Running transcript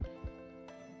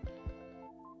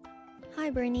Hi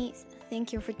Bernie,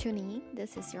 thank you for tuning in.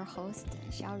 This is your host,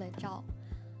 Xiaole Zhao.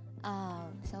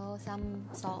 So some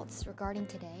thoughts regarding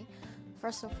today.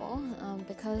 First of all,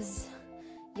 because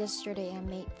yesterday I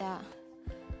made that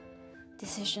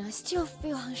decision I still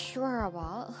feel unsure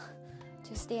about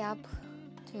to stay up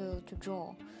to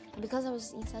draw. And because I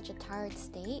was in such a tired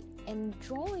state, and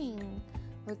drawing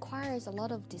requires a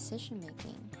lot of decision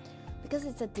making because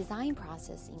it's a design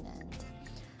process in the end.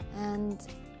 And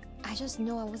I just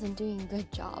know I wasn't doing a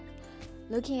good job.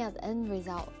 Looking at the end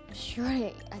result,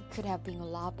 surely I could have been a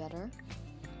lot better.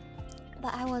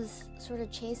 But I was sort of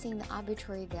chasing the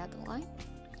arbitrary deadline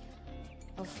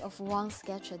of one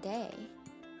sketch a day,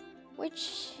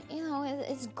 which,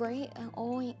 is great and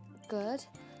all good,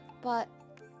 but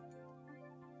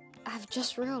I've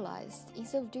just realized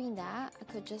instead of doing that,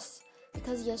 I could just,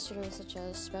 because yesterday was such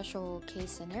a special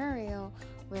case scenario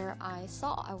where I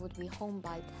thought I would be home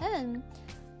by 10,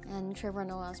 and Trevor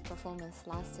Noah's performance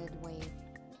lasted way,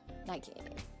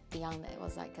 beyond that. It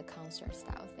was like a concert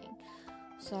style thing.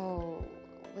 So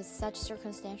with such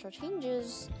circumstantial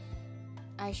changes,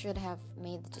 I should have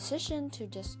made the decision to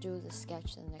just do the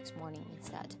sketch the next morning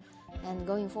instead. And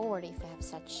going forward, if I have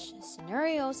such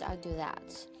scenarios, I'll do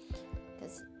that.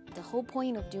 Because the whole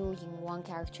point of doing one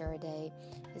character a day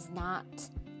is not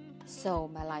so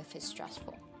my life is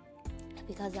stressful.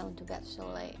 Because I went to bed so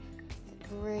late,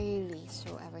 really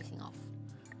threw everything off.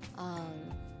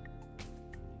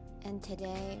 And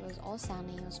today it was all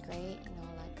sunny, it was great,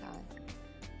 I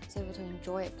was able to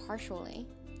enjoy it partially.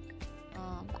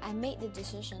 But I made the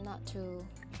decision not to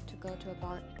go to a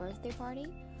birthday party.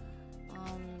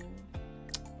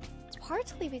 It's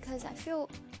partly because I feel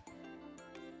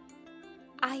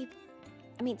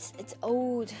it's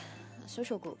old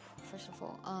social group, first of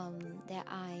all, that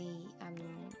I am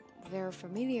very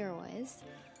familiar with,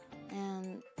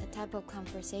 and the type of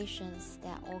conversations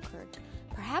that occurred.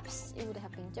 Perhaps it would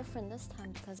have been different this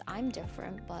time because I'm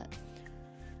different, but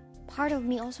part of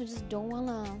me also just don't want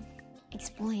to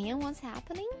explain what's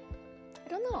happening. I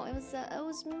don't know. It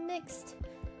was mixed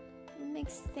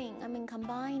thing.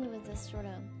 Combined with this sort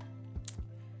of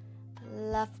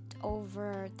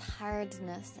leftover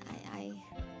tiredness, I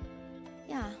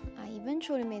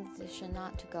eventually made the decision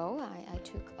not to go. I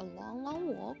took a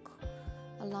long walk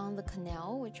along the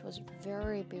canal, which was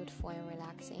very beautiful and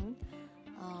relaxing,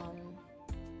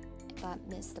 but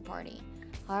missed the party.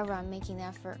 However, I'm making an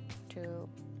effort to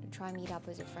try and meet up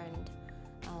with a friend,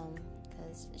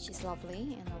 because she's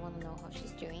lovely and I want to know how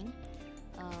she's doing.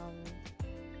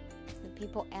 The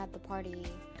people at the party,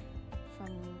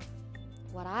 from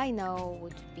what I know,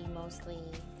 would be mostly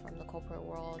from the corporate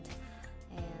world,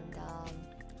 and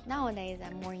nowadays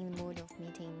I'm more in the mood of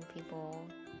meeting people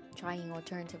trying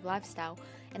alternative lifestyle,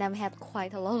 and I've had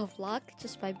quite a lot of luck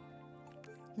just by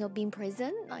being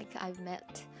present. I've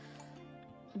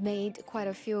made quite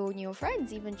a few new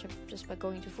friends even just by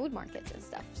going to food markets and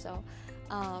stuff. So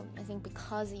I think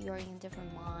because you're in a different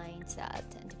mindset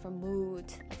and different mood,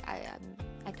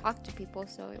 I talk to people,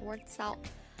 so it works out.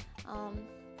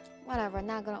 Whatever, I'm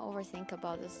not gonna overthink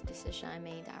about this decision I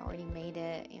made. I already made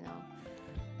it.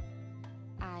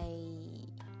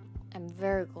 I'm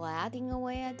very glad in a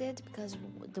way I did, because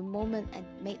the moment I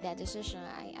made that decision,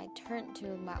 I turned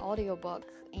to my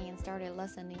audiobook and started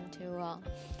listening to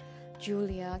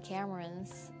Julia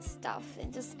Cameron's stuff,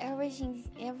 and just everything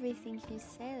she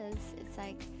says, it's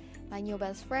like my new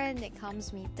best friend. It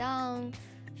calms me down,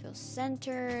 feels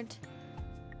centered.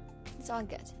 It's all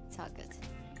good.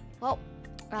 Well,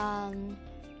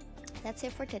 that's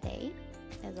it for today.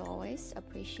 As always,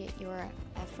 appreciate your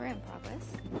effort and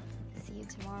progress. See you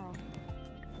tomorrow.